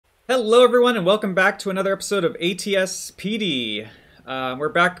Hello everyone and welcome back to another episode of ATS PD. We're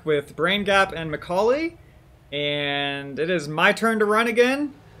back with Braingap and Macaulay, and it is my turn to run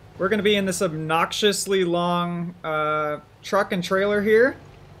again. We're going to be in this obnoxiously long truck and trailer here,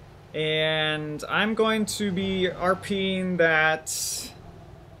 and I'm going to be RPing that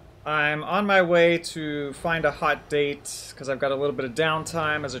I'm on my way to find a hot date because I've got a little bit of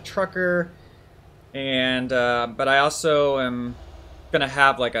downtime as a trucker, and but I also am gonna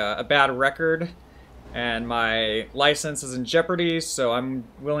have like a bad record and my license is in jeopardy, so I'm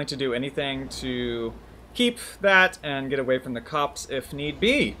willing to do anything to keep that and get away from the cops if need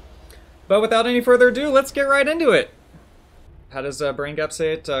be. But without any further ado, let's get right into it. How does Braingap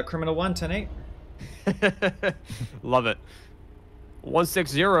say it? Criminal 1, 10-8? Love it.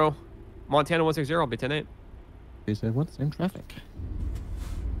 160, Montana 160, I'll be 10-8. Is there what's in traffic?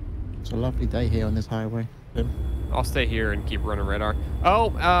 It's a lovely day here on this highway. I'll stay here and keep running radar. Oh,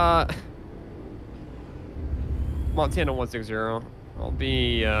 Montana 160. I'll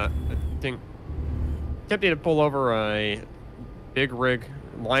be, I think, attempting to pull over a big rig,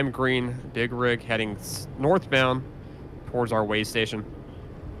 lime green big rig heading northbound towards our way station.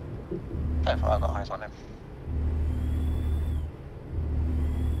 I've got eyes on him.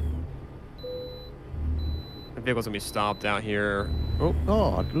 The vehicle's gonna be stopped out here. Oh,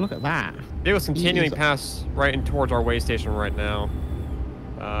 God, look at that. vehicle's continuing past right in towards our way station right now.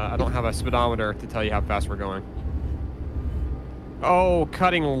 I don't have a speedometer to tell you how fast we're going. Oh,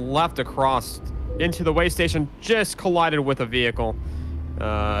 cutting left across into the way station, just collided with a vehicle.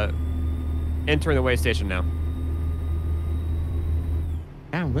 Entering the way station now.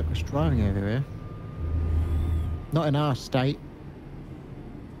 Damn, reckless driving over here. Not in our state.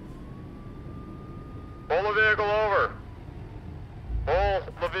 Pull the vehicle over. Pull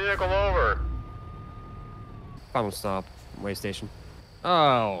the vehicle over. Final stop, way station.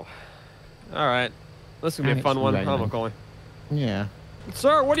 Oh, all right. This is gonna be a fun one, huh, Macaulay? Yeah.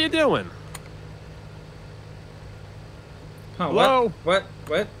 Sir, what are you doing? Oh, Hello? What?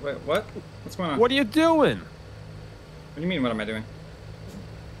 What's going on? What are you doing? What do you mean, what am I doing?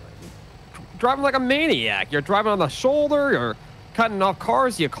 Driving like a maniac. You're driving on the shoulder. You're cutting off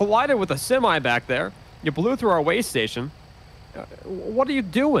cars. You collided with a semi back there. You blew through our way station. What are you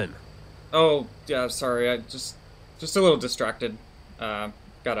doing? Oh, yeah, sorry, I just a little distracted. Got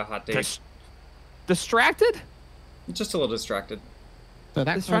a hot date. Distracted? Just a little distracted. So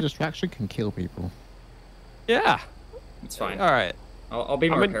that kind of distraction can kill people. Yeah. It's fine. All right. I'll be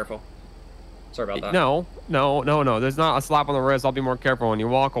more careful. Sorry about that. No. There's not a slap on the wrist. I'll be more careful when you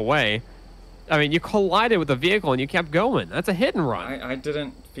walk away. I mean, you collided with a vehicle and you kept going. That's a hit and run. I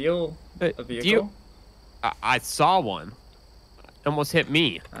didn't feel a vehicle. I saw one. Almost hit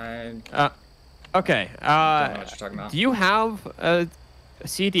me. Okay. I don't know what you're talking about. Do you have a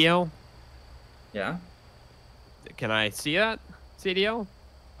CDL? Yeah. Can I see that CDL?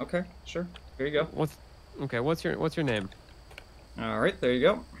 Okay, sure. Here you go. What's your name? All right, there you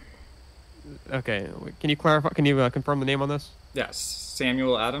go. Okay. Can you clarify? Can you confirm the name on this? Yes,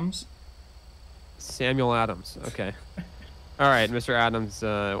 Samuel Adams. Samuel Adams. Okay. All right, Mr. Adams.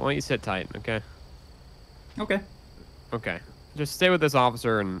 Why don't you sit tight? Okay. Okay. Okay. Just stay with this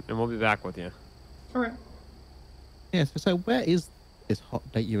officer, and we'll be back with you. All right. Yeah, so where is this hot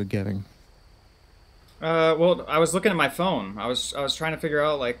date you were going? Well, I was looking at my phone. I was trying to figure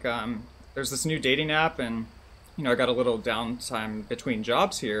out, like, there's this new dating app, and, you know, I got a little downtime between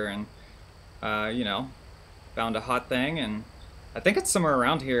jobs here, and, you know, found a hot thing, and I think it's somewhere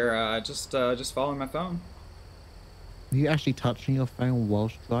around here, just following my phone. Were you actually touching your phone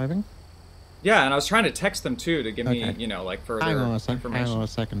whilst driving? Yeah, and I was trying to text them, too, to give me, you know, like, further information. Hang on a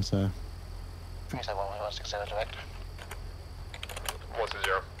second, sir. 371 direct.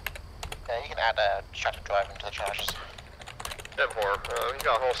 120. Yeah, you can add distracted driving to the charges. Ep4, he's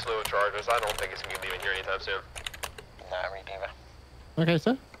got a whole slew of charges. I don't think he's going to be leaving here anytime soon. Nah, me neither. Okay,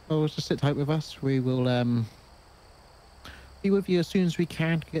 sir. Well, just sit tight with us. We will be with you as soon as we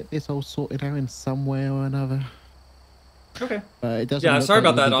can to get this all sorted out in some way or another. Okay. It doesn't. Yeah, look sorry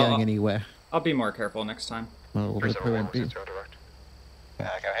like about that. we'll be going anywhere. I'll be more careful next time. Well, Go ahead.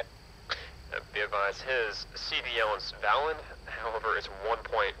 Be advised, his CDL is valid. However, it's 1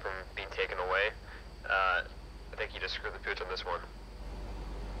 point from being taken away. I think he just screwed the pooch on this one.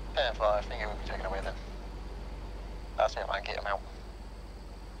 Yeah, well, I think it would be taken away then. That's it, I can get him out.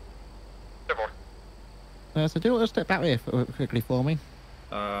 So do you want to step back here quickly for me?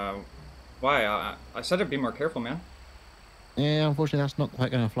 Why? I said I'd be more careful, man. Yeah, unfortunately, that's not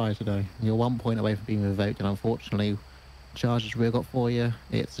quite going to fly today. You're 1 point away from being revoked, and unfortunately, charges we got for you,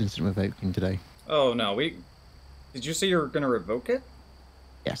 it's instant revoking today. Oh no, did you say you were gonna revoke it?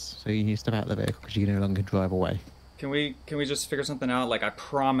 Yes, so you need to step out of the vehicle because you can no longer drive away. Can we just figure something out? Like, I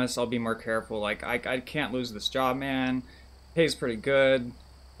promise I'll be more careful. Like, I can't lose this job, man. Pays pretty good.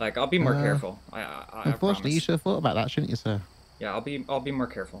 Like, I'll be more careful. I Unfortunately, you promise. should have thought about that, shouldn't you, sir? Yeah, I'll be more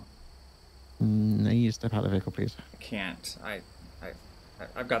careful. No, you need to step out of the vehicle, please. I can't.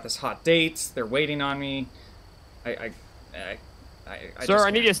 I've got this hot date. They're waiting on me. I Sir, just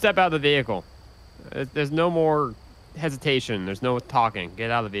I need you to can't. step out of the vehicle. There's no more hesitation. There's no talking. Get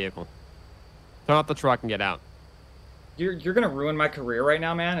out of the vehicle. Turn off the truck and get out. You're gonna ruin my career right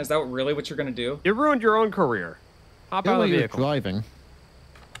now, man. Is that really what you're gonna do? You ruined your own career. Hop Go out while of the you're vehicle. driving.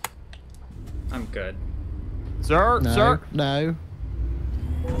 I'm good. Sir, No, sir. no.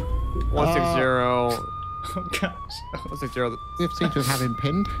 160. Oh gosh. 160. We seem to have him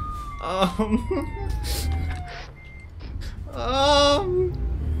pinned.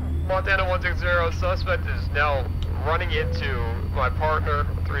 Montana 160, suspect is now running into my partner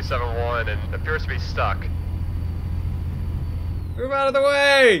 371 and appears to be stuck. Move out of the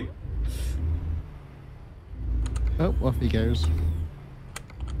way! Oh, off he goes.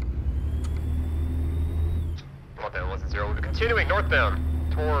 Montana 160, we'll be continuing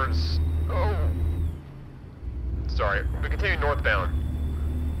northbound towards. Oh. Sorry, we'll be continuing northbound.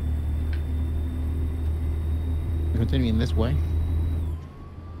 We're continuing this way.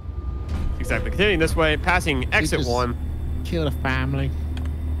 Exactly, continuing this way, passing exit just 1, Killed a family.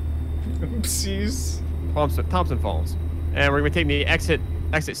 Oopsies. Thompson Falls. And we're going to be taking the exit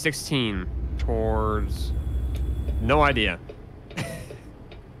 16 towards. No idea.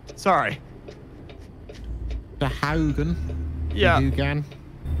 Sorry. The Haugen. Yeah. Haugen.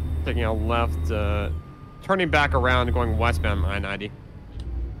 Taking a left, turning back around and going westbound I-90.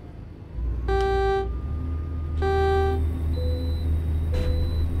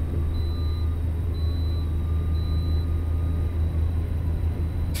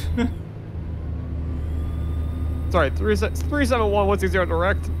 Sorry, 371 160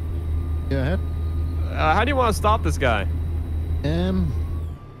 direct. Go ahead. How do you want to stop this guy? That's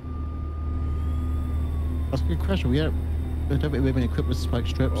a good question. We don't think we've been equipped with spike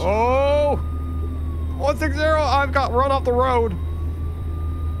strips. Oh! 160, I've got run off the road.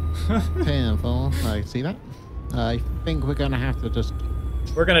 Painful. I see that. I think we're gonna have to just.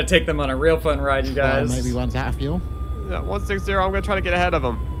 We're gonna take them on a real fun ride, you guys. Maybe one's out of fuel. Yeah, 160, I'm gonna try to get ahead of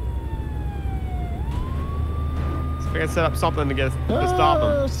him. See if I can set up something to stop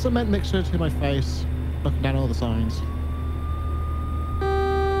him. Cement mixer to my face. Looking down all the signs.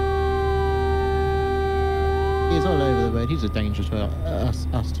 He's all over the road. He's a danger to us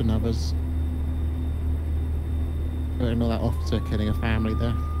to others. All that officer killing a family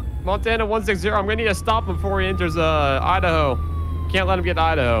there. Montana 160, I'm gonna need to stop him before he enters Idaho. Can't let him get to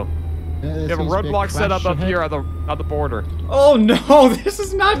Idaho. You We have a roadblock set up here at the border. Oh no, this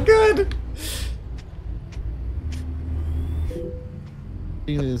is not good.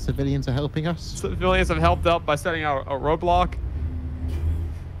 The civilians are helping us. Civilians have helped out by setting out a roadblock.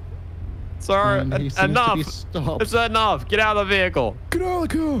 Sorry, He seems to be enough. stopped. It's enough. Get out of the vehicle. Get out of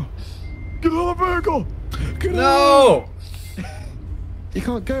the car! Get out of the vehicle. Get No! You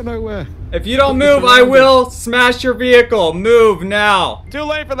can't go nowhere. If you don't move, I will smash your vehicle. Move now. Too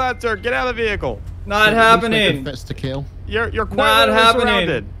late for that, sir. Get out of the vehicle. Not happening. Fits to kill. You're quite Not literally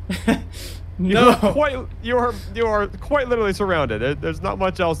happening. surrounded. No. You are quite literally surrounded. There's not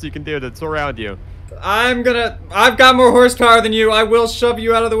much else you can do to surround you. I've got more horsepower than you. I will shove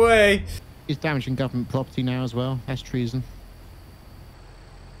you out of the way. He's damaging government property now as well. That's treason.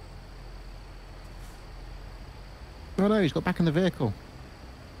 Oh no, he's got back in the vehicle.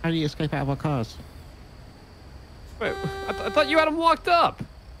 How did he escape out of our cars? Wait, I thought you had him locked up.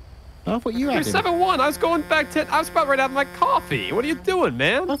 I thought you had him. 371. I was going back to. I was about ready to have my coffee. What are you doing,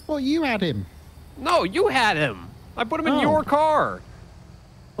 man? I thought you had him. No, you had him. I put him in Oh. your car.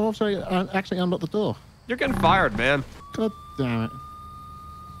 Oh, sorry, I actually unlocked the door. You're getting fired, man. God damn it.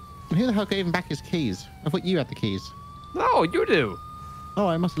 And who the hell gave him back his keys? I thought you had the keys. No, you do. Oh,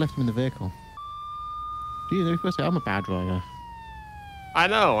 I must have left him in the vehicle. Geez, I'm a bad driver. I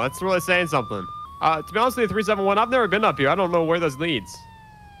know. That's really saying something. To be honest with you, 371, I've never been up here. I don't know where this leads.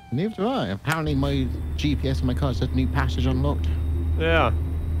 Neither do I. Apparently my GPS on my car said new passage unlocked. Yeah.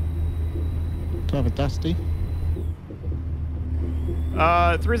 Rather dusty.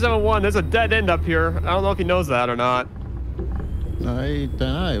 371, there's a dead end up here. I don't know if he knows that or not. I don't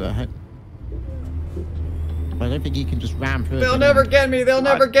know. But I don't think he can just ram through it. They'll never get me. They'll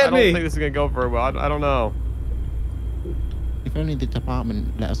never I get don't me. think this is going to go very well. I don't know. If only the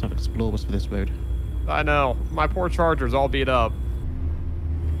department let us have explorers for this road. I know. My poor Charger's all beat up.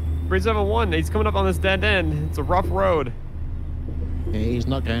 371, he's coming up on this dead end. It's a rough road. Yeah, he's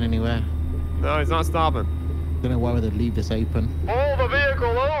not going anywhere. No, he's not stopping. Don't know why would they leave this open. Pull the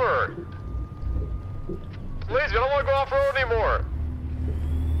vehicle over! Please, we don't want to go off-road anymore.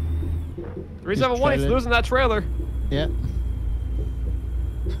 371, he's losing that trailer. Yeah.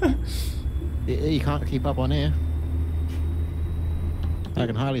 You can't keep up on here. I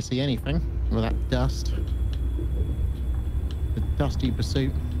can hardly see anything with that dust. The dusty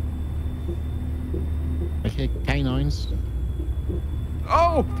pursuit. I hear canines.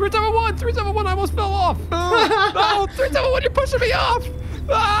 Oh, 371, 371, I almost fell off. No, 371, you're pushing me off.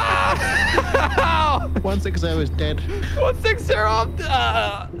 Ah! 160 is dead. 160,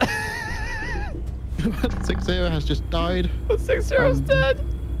 160 has just died. 160 is dead.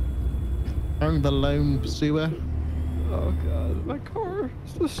 I'm the lone pursuer. Oh god, my car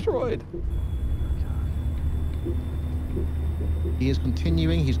is destroyed. He is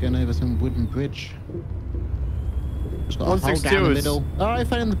continuing. He's going over some wooden bridge. Just got a hole down 162 the is- middle. Oh, I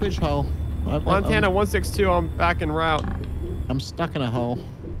fell in the bridge hole. Montana 162, I'm back en route. I'm stuck in a hole.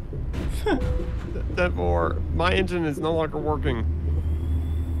 Therefore, my engine is no longer working.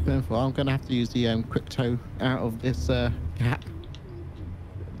 Therefore, I'm going to have to use the quick tow out of this gap.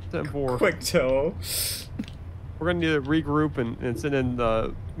 Therefore, Quick toe. we're gonna need to regroup and send in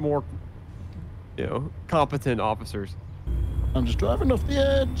the more, competent officers. I'm just driving off the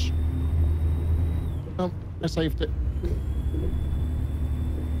edge. Oh, I saved it.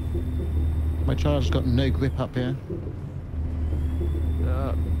 My charger's got no grip up here.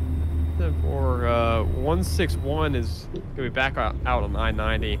 Therefore, 161 is gonna be back out on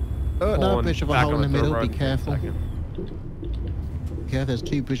I-90. Oh, no, Pulling bridge of a back hole on in the third middle. Be road in a careful. second. Yeah, there's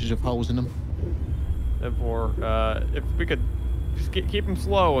 2 bridges of holes in them. Therefore, if we could just keep them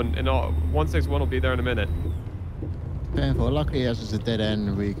slow, and 161 will be there in a minute. Therefore, luckily as it's a dead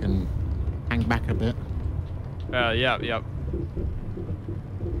end, we can hang back a bit. Yeah.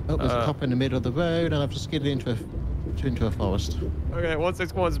 Oh, there's a cop in the middle of the road, and I've just skidded into a forest. Okay,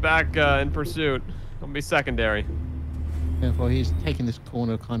 161's back in pursuit. I'll be secondary. Therefore, he's taking this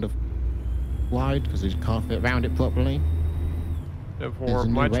corner kind of wide because he can't fit around it properly. Therefore, There's a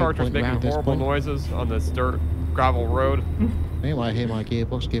new my waypoint Charger's making round this horrible point. noises on this dirt gravel road. Anyway, I hear my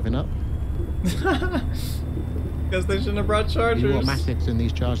gearbox giving up. Guess they shouldn't have brought The chargers. automatics in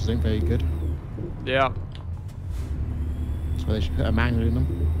these chargers ain't very good. Yeah. So they should put a manual in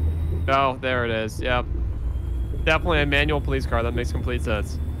them. Oh, there it is. Yep. Definitely a manual police car. That makes complete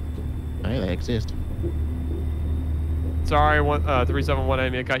sense. Hey, they exist. Sorry, 371, I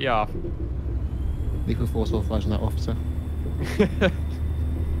didn't mean to cut you off. Lethal force authorizing that officer.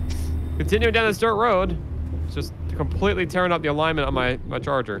 Continuing down this dirt road, it's just completely tearing up the alignment on my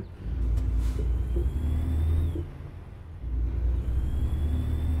Charger.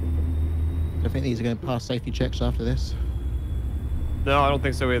 I think these are going to pass safety checks after this. No, I don't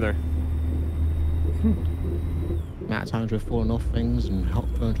think so either. Amount of times we've fallen off things and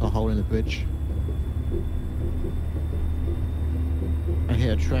fallen into a hole in the bridge. I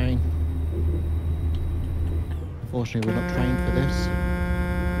hear a train. Unfortunately, we're not trained for this.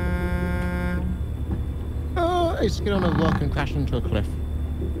 Oh, it's skid on a rock and crashed into a cliff.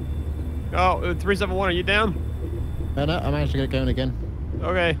 Oh, 371, are you down? Oh no, I managed to get going again.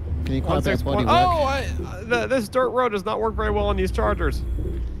 Okay. Can you quite a bit of body 161. work? Oh, this dirt road does not work very well on these Chargers.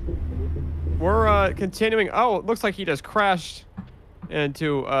 We're continuing. Oh, it looks like he just crashed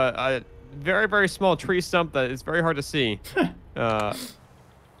into a very, very small tree stump that is very hard to see.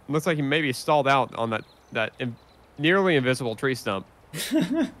 Looks like he maybe stalled out on that nearly invisible tree stump.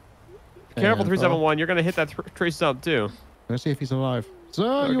 Careful, 371. You're going to hit that tree stump, too. Let's see if he's alive.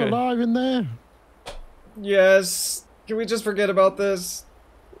 So, you Okay. alive in there? Yes. Can we just forget about this?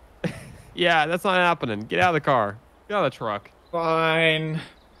 Yeah, that's not happening. Get out of the car. Get out of the truck. Fine.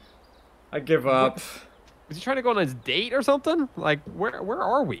 I give up. Is he trying to go on his date or something? Like, where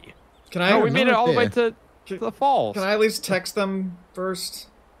are we? Can I? Oh, we made it all the way idea. to the falls. Can I at least text them first?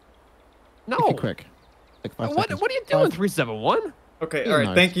 No. If you're quick. Like 5 What seconds. are you doing, 371? Okay. Be All right.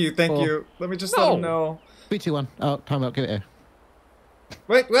 nice. Thank you. Thank 4. you. Let me just let them know. 3, 2, 1. Oh, time out. Give it here.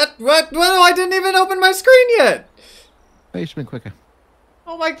 Wait. What? No, I didn't even open my screen yet. Oh, you should have been quicker.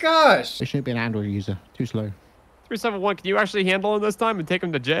 Oh my gosh. You shouldn't be an Android user. Too slow. 371, can you actually handle him this time and take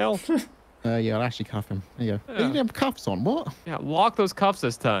him to jail? Yeah, I'll actually cuff him. There you go. Yeah. You didn't have cuffs on. What? Yeah, lock those cuffs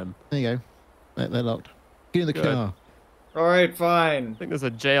this time. There you go. They're locked. Get in the Good. car. All right. Fine. I think there's a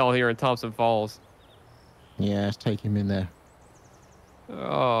jail here in Thompson Falls. Yeah, let's take him in there.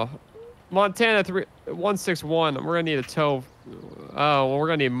 Oh, Montana 161. We're gonna need a tow. Oh, well, we're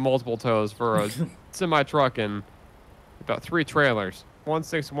gonna need multiple tows for a semi truck and about 3 trailers.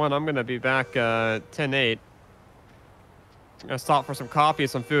 161. I'm gonna be back 10-8. Gonna stop for some coffee and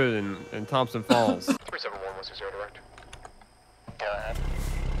some food in Thompson Falls. 371-160 direct. Go ahead.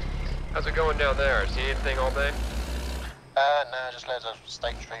 How's it going down there? See anything all day? No, just loads of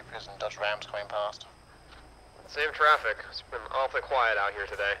state troopers and Dodge Rams coming past. Same traffic. It's been awfully quiet out here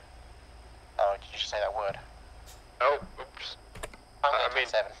today. Oh, did you just say that word? Oh, oops. I'm I going mean-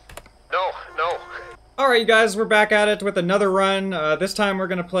 to 7. No. Alright, you guys, we're back at it with another run. This time we're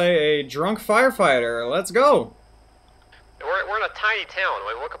gonna play a drunk firefighter. Let's go! We're in a tiny town.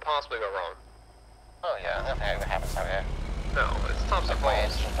 I mean, what could possibly go wrong? Oh yeah, nothing ever happens out here. No, it's Thompson My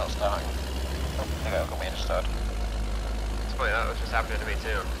Falls. engine's not starting. Oh, there you go, got my engine started. It's funny, that was just happening to me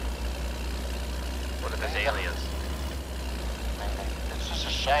too. One of his aliens. Maybe. It's just a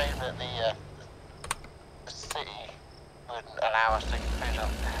shame that the city wouldn't allow us to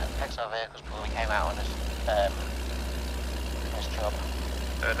fix our vehicles before we came out on this job.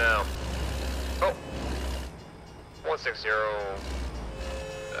 I know. Oh! 160,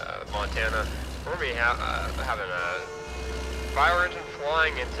 Montana. We're gonna be having a fire engine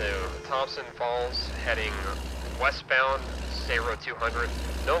flying into Thompson Falls, heading westbound, State Road 200.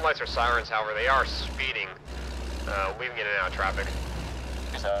 No lights or sirens, however, they are speeding, leaving in and out of traffic.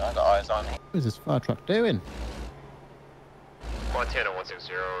 So I got eyes on him. What is this fire truck doing? Montana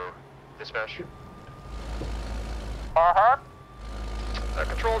 160, dispatch. Uh-huh.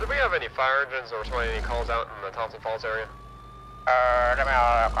 Control, do we have any fire engines or any calls out in the Thompson Falls area? Let me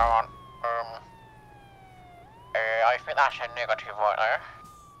have that one. I think that's a negative right there.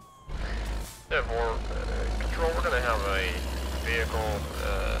 Yeah, more control, we're gonna have a vehicle,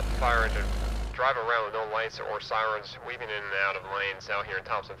 fire engine drive around with no lights or sirens, weaving in and out of lanes out here in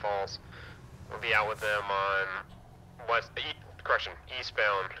Thompson Falls. We'll be out with them on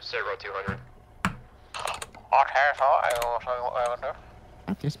eastbound State Road 200. Okay, so I will tell you what I will do.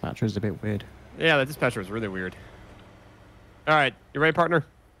 That dispatcher is a bit weird. Yeah, the dispatcher was really weird. All right, you ready, partner?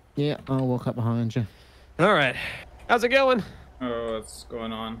 Yeah, I'll walk up behind you. All right. How's it going? Oh, what's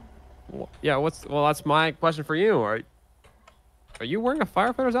going on? Yeah, well, that's my question for you. Are you wearing a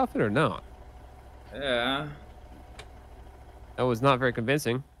firefighter's outfit or not? Yeah. That was not very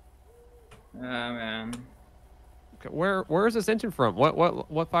convincing. Yeah, man. Okay, where is this engine from?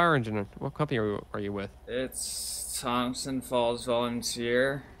 What fire engine? What company are you with? It's Thompson Falls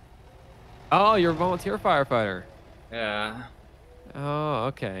Volunteer. Oh, you're a volunteer firefighter. Yeah. Oh,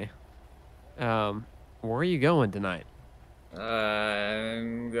 okay. Where are you going tonight?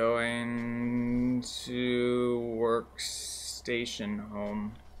 I'm going to workstation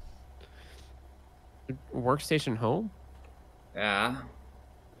home. Workstation home? Yeah.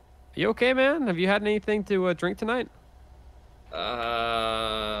 You okay, man? Have you had anything to drink tonight? You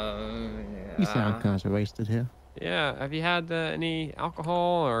sound Yeah. kind of wasted here. Yeah. Have you had any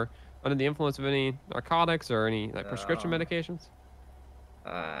alcohol or under the influence of any narcotics or any like prescription No. medications?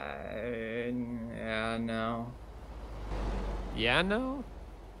 Yeah, no. Yeah, no?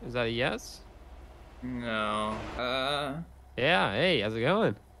 Is that a yes? No. Yeah, hey, how's it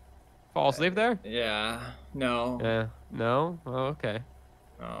going? Fall asleep there? Yeah. No. Yeah. No? Oh, okay.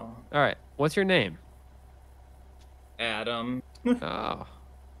 No. Alright, what's your name? Adam. Oh.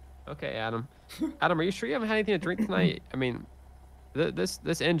 Okay, Adam. Adam, are you sure you haven't had anything to drink tonight? I mean,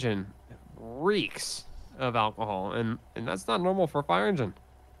 this engine reeks of alcohol, and that's not normal for a fire engine.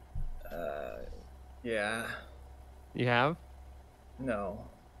 Yeah. You have? No.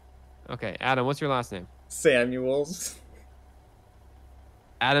 Okay, Adam, what's your last name? Samuels.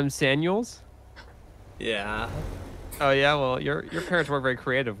 Adam Samuels? Yeah. Oh yeah, well your parents weren't very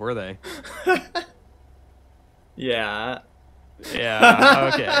creative, were they? Yeah.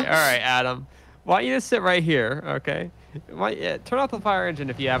 Yeah. Okay. All right, Adam. Why don't you just sit right here, okay? Turn off the fire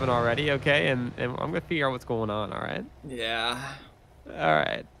engine if you haven't already, okay? And I'm gonna figure out what's going on. All right. Yeah. All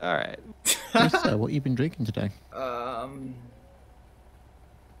right. All right. So, what you been drinking today?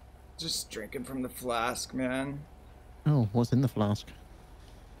 Just drinking from the flask, man. Oh, what's in the flask?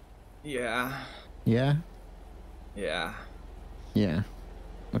 Yeah. Yeah? Yeah. Yeah.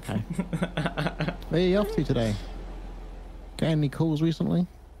 Okay. Where are you off to today? Got any calls recently?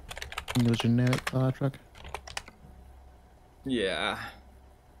 In your generic fire truck? Yeah.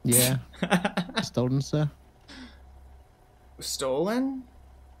 Yeah. Stolen, sir? Stolen?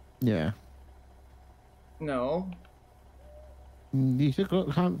 Yeah. No. You took a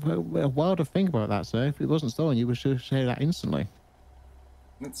while to think about that, sir. If it wasn't stolen, you would should say that instantly.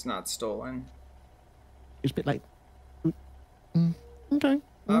 It's not stolen. It's a bit like... Okay.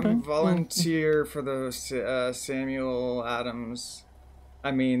 I'm volunteer for the Samuel Adams.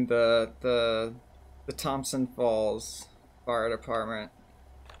 I mean the Thompson Falls Fire Department.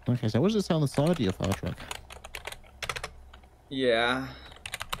 Okay, so what does it say on the side of your fire truck? Yeah.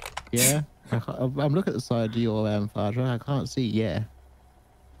 Yeah? I'm looking at the side of your fire truck. I can't see, yeah.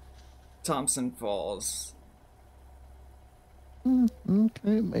 Thompson Falls.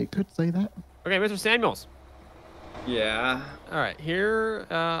 Okay, it could say that. Okay, Mr. Samuels. Yeah. All right, here,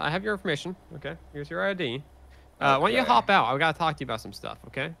 I have your information. Okay, here's your ID. Why don't you Okay. hop out? I gotta talk to you about some stuff,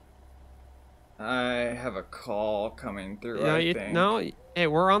 okay? I have a call coming through, No, I think. no, hey,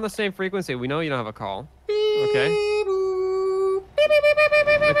 we're on the same frequency. We know you don't have a call. Okay?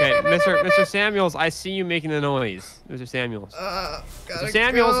 Okay, Mr. Samuels, I see you making the noise. Mr. Samuels. Gotta Mr.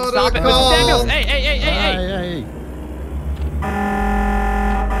 Samuels, go to stop the it. call. Mr. Samuels, hey, hey, hey, hey, hey! Hey.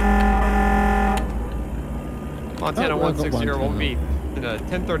 Montana Oh, I've got 160 one will too. be in a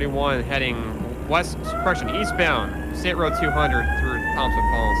 1031 heading west, correction, eastbound, State Road 200 through Thompson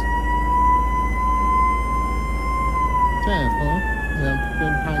Falls. 10-4.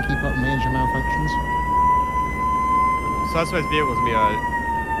 Been trying to keep up with my engine malfunctions. Suspect's vehicle is going to be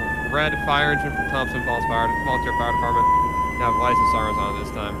a red fire engine from Thompson Falls Volunteer Fire Department. They have license sirens on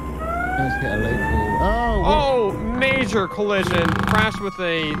this time. Let's hit a local. Oh! Oh, major collision. Crashed with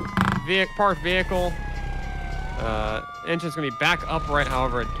a parked vehicle. Engine's going to be back upright,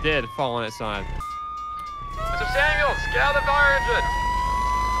 however, it did fall on its side. Mr. Samuels, get out of the fire engine!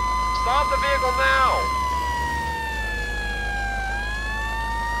 Stop the vehicle now!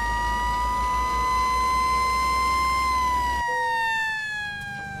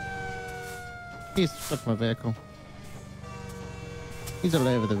 He's stuck my vehicle. He's all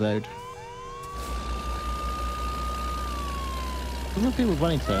over the road. There's no people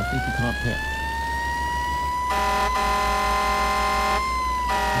running, sir. I think you can't pit.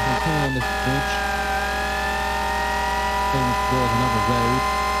 I'm continuing on this bridge. Heading towards another road.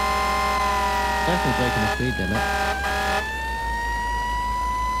 Definitely breaking the speed limit.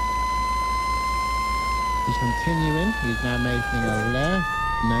 He's continuing. He's now making a left.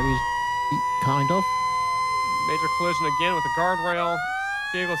 No, he's kind of. Major collision again with the guardrail.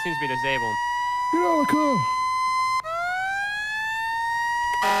 Vehicle seems to be disabled. Get out of the car!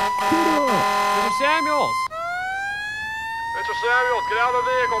 Get out! Mr. Samuels! Mr. Samuels, get out of the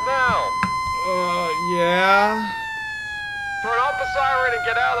vehicle now! Yeah. Turn off the siren and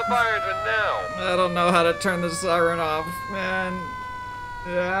get out of the fire engine now! I don't know how to turn the siren off, man.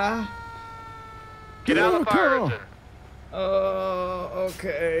 Yeah. Get out of the fire car. engine!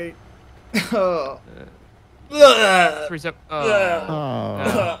 Okay. Oh.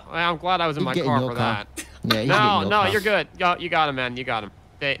 I'm glad I was in You my get in car your for car. that. Yeah, No, you're good. You got him, man. You got him.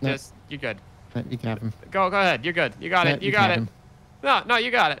 No. You're good. You can have him. Go ahead. You're good. You got No, it. You can got have it. him. No,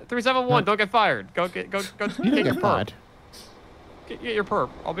 you got it. 371. No. Don't get fired. Go You get don't your get perp. fired. Get your perp.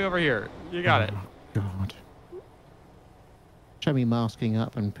 I'll be over here. You got it. Oh, God. Show me masking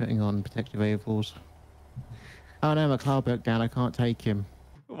up and putting on protective overalls. Oh no, my car broke down. I can't take him.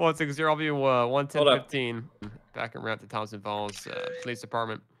 160. I'll be Hold up. 11015. Back en route to Thompson Falls Police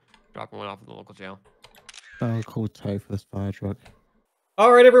Department. Dropping one off at the local jail. Oh, call tow for this fire truck.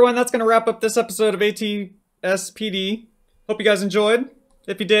 All right, everyone, that's going to wrap up this episode of ATS PD. Hope you guys enjoyed.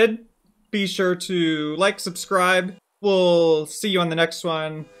 If you did, be sure to like, subscribe. We'll see you on the next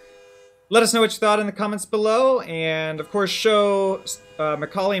one. Let us know what you thought in the comments below. And, of course, show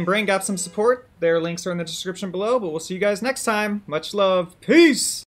Macauley and Braingap some support. Their links are in the description below. But we'll see you guys next time. Much love. Peace!